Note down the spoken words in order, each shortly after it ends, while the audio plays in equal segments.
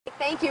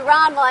Thank you,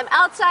 Ron. Well, I'm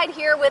outside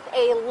here with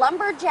a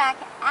Lumberjack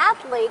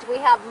athlete. We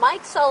have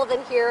Mike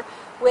Sullivan here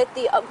with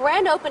the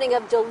grand opening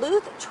of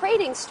Duluth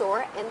Trading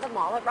store in the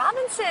mall at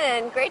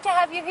Robinson. Great to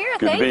have you here.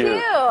 Good to be here.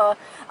 Thank you.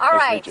 All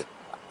right. Nice to meet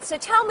you. So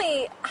tell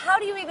me, how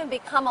do you even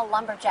become a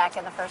lumberjack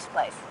in the first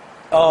place?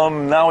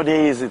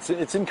 Nowadays,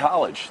 it's in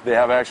college. They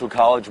have actual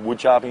college wood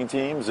chopping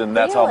teams, and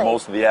that's how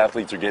most of the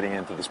athletes are getting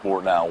into the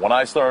sport now. When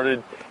I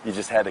started, you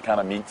just had to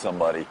kind of meet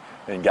somebody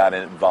and got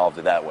involved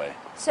in that way.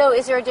 So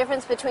is there a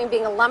difference between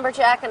being a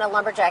lumberjack and a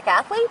lumberjack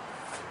athlete?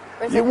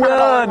 Or is it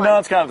no,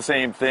 it's kind of the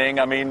same thing.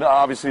 I mean,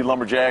 obviously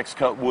lumberjacks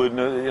cut wood,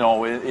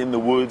 in the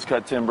woods,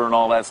 cut timber and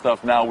all that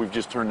stuff. Now we've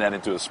just turned that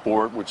into a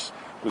sport, which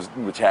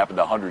happened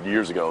 100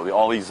 years ago.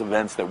 All these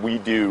events that we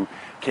do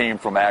came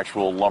from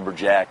actual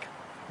lumberjack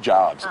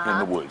jobs in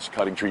the woods,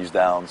 cutting trees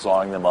down,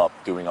 sawing them up,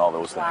 doing all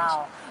those things.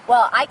 Wow.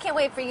 Well, I can't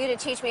wait for you to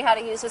teach me how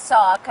to use a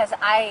saw, because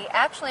I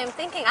actually am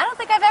thinking, I don't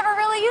think I've ever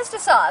really used a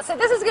saw, so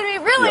this is going to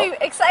be really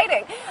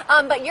exciting.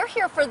 But you're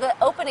here for the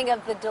opening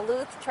of the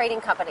Duluth Trading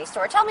Company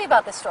store. Tell me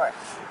about the store.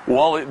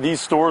 Well,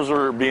 these stores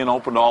are being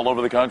opened all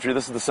over the country.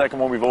 This is the second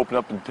one we've opened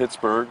up in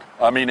Pittsburgh.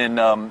 I mean, in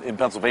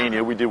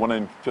Pennsylvania. We did one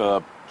in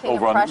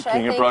over on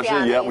King of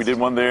Prussia. Yeah, we did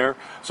one there.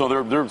 So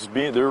they're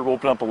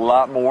opening up a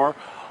lot more.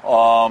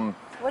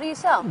 What do you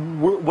sell?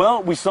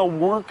 Well, we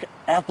sell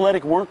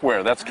athletic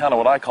workwear. That's kind of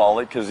what I call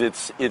it, because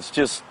it's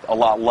just a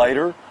lot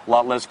lighter, a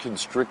lot less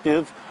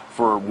constrictive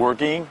for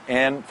working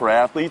and for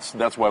athletes.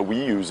 That's why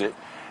we use it.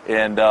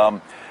 And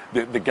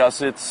the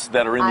gussets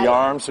that are in the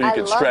arms, so you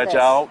can stretch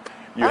out.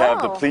 You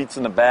have the pleats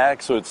in the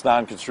back, so it's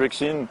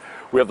non-constriction.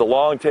 We have the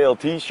long tail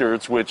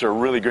T-shirts, which are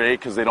really great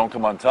because they don't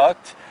come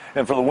untucked.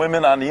 And for the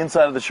women, on the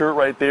inside of the shirt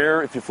right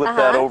there, if you flip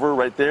that over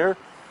right there,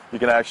 you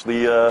can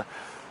actually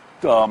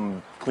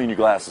clean your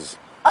glasses.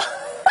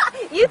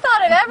 You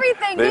thought of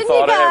everything, didn't you guys? They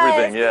thought of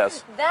everything,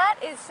 yes. That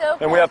is so cool.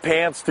 And we have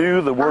pants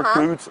too, the work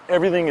boots.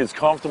 Everything is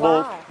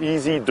comfortable,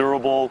 easy,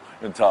 durable,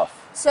 and tough.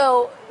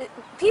 So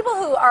people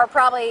who are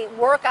probably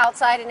work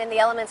outside and in the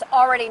elements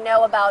already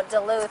know about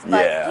Duluth,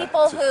 but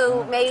people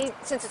who may,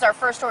 since it's our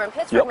first store in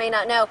Pittsburgh, may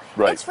not know.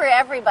 It's for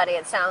everybody,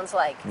 it sounds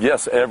like.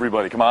 Yes,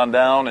 everybody. Come on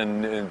down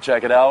and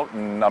check it out,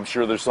 and I'm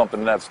sure there's something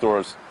in that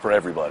store for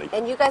everybody.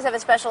 And you guys have a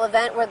special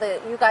event where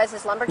you guys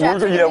as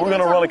Lumberjacks? We're going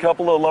to run a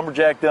couple of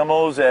Lumberjack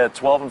demos at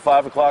 12 and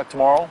 5 o'clock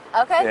tomorrow.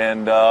 Okay.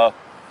 And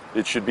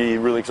it should be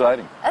really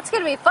exciting. That's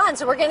going to be fun.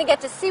 So we're going to get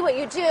to see what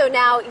you do.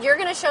 Now, you're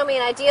going to show me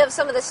an idea of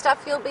some of the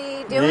stuff you'll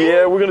be doing?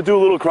 Yeah, we're going to do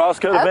a little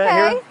crosscut event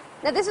here.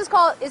 Now, this is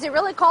is it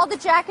really called the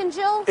Jack and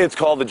Jill? It's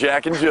called the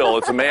Jack and Jill.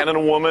 It's a man and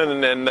a woman,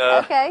 and then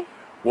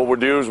what we'll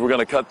do is we're going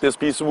to cut this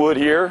piece of wood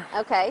here.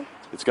 Okay.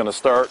 It's going to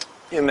start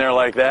in there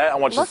like that. I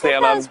want you to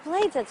stand on those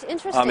blades. That's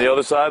interesting. On the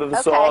other side of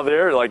the saw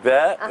there, like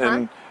that,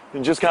 and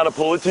just kind of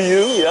pull it to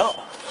you. Yeah.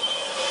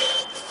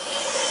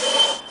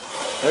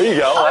 There you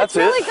go. That's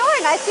it. It's really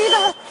going. I see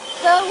the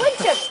wood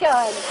chips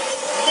going.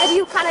 Maybe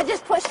you kind of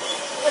just push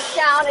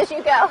down as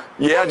you go.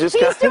 Yeah, just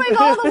He's doing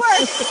all the work.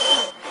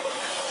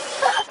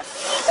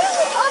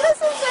 Oh,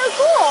 this is so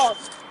cool.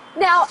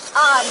 Now,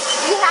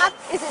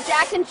 is a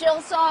Jack and Jill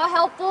saw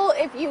helpful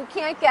if you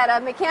can't get a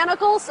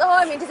mechanical saw?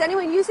 I mean, does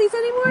anyone use these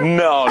anymore?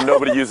 No,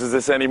 nobody uses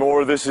this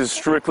anymore. This is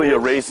strictly a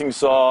racing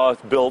saw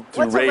built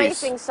to race. What's a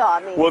racing saw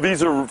mean? Well,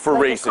 these are for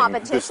racing. The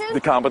competition?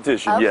 The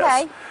competition,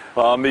 yes.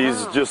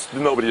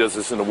 Nobody does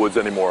this in the woods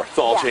anymore. It's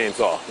all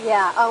chainsaw.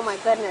 Yeah, oh my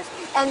goodness.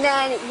 And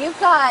then you've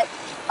got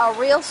a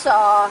real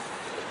saw,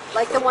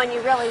 like the one you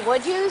really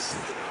would use?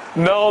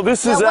 No,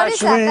 this is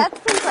actually,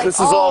 this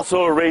is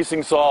also a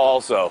racing saw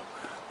also.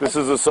 This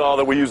is a saw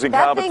that we use in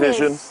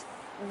competition.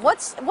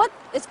 It's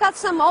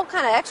got all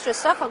kind of extra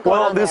stuff going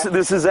on there. Well,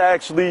 this is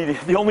actually,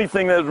 the only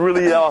thing that's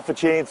really off a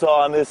chainsaw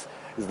on this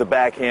is the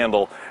back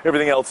handle.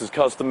 Everything else is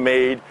custom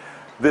made.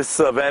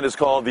 This event is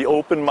called the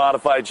Open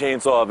Modified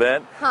Chainsaw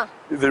Event.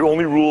 The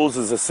only rules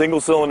is a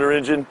single cylinder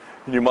engine,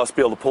 and you must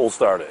be able to pull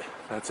start it.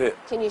 That's it.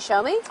 Can you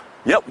show me?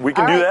 Yep, we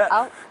can do that.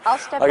 I'll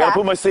step back. I gotta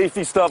put my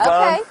safety stuff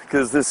on,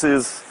 because this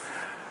is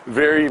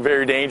very,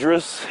 very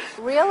dangerous.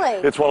 Really?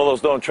 It's one of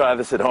those, don't try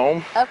this at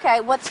home. Okay,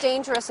 what's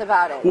dangerous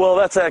about it? Well,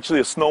 that's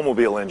actually a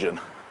snowmobile engine.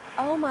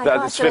 Oh my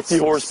gosh, That's 50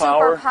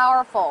 horsepower. Super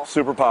powerful.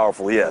 Super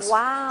powerful, yes.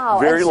 Wow.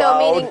 Very loud.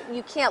 So meaning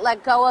you can't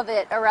let go of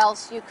it or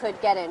else you could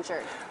get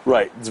injured.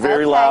 Right, it's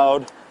very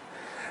loud.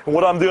 And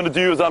what I'm going to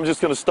do is I'm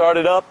just going to start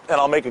it up and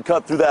I'll make a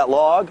cut through that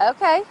log.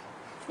 Okay.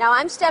 Now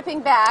I'm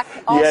stepping back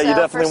also you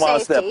definitely want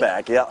to safety. step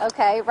back, yeah.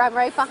 Okay, I'm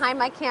right behind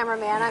my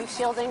cameraman. I'm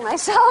shielding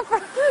myself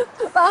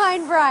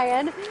behind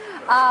Brian.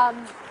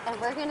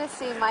 And we're going to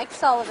see Mike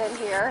Sullivan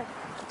here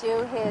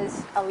do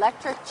his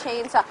electric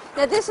chainsaw.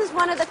 Now this is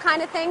one of the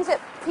kind of things that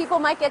people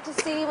might get to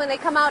see when they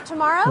come out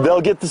tomorrow?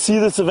 They'll get to see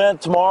this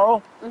event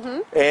tomorrow,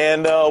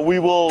 and we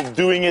will be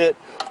doing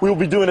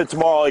it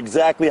tomorrow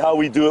exactly how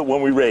we do it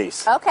when we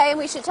race. Okay, and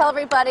we should tell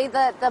everybody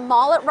that the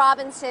mall at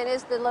Robinson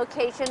is the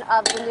location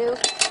of the new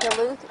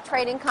Duluth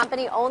Trading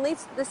Company, only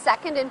the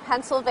second in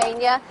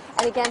Pennsylvania.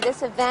 And again,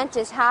 this event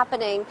is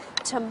happening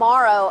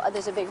tomorrow.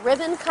 There's a big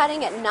ribbon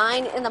cutting at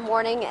 9 in the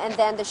morning, and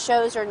then the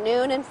shows are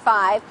noon and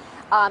 5.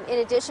 In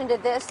addition to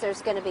this,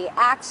 there's going to be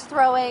axe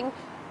throwing,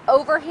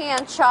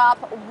 overhand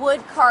chop,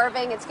 wood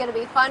carving. It's going to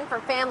be fun for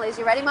families.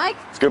 You ready, Mike?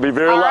 It's going to be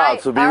very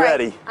loud, so be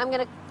ready. I'm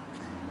going to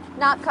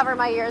not cover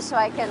my ears so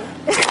I can... No!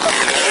 Okay,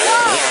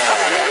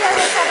 maybe I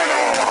will cover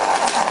my ears.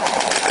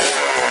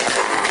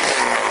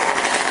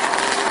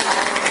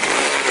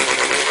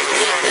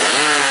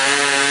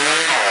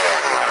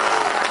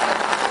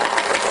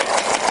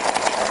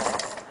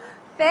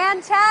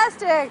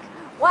 Fantastic!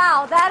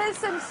 Wow, that is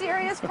some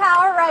serious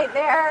power right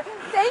there.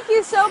 Thank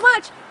you so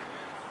much.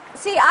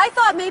 See, I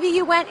thought maybe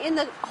you went in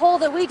the hole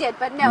that we did,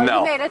 but no.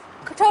 You made a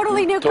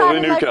totally new cut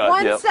in like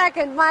 1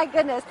 second. My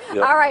goodness.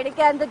 Yep. All right,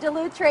 again, the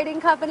Duluth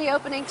Trading Company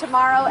opening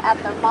tomorrow at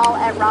the mall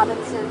at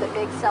Robinson, the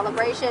big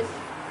celebration.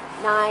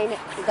 9,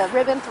 the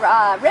ribbon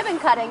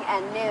cutting,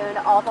 and noon,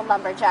 all the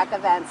Lumberjack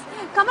events.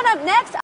 Coming up next,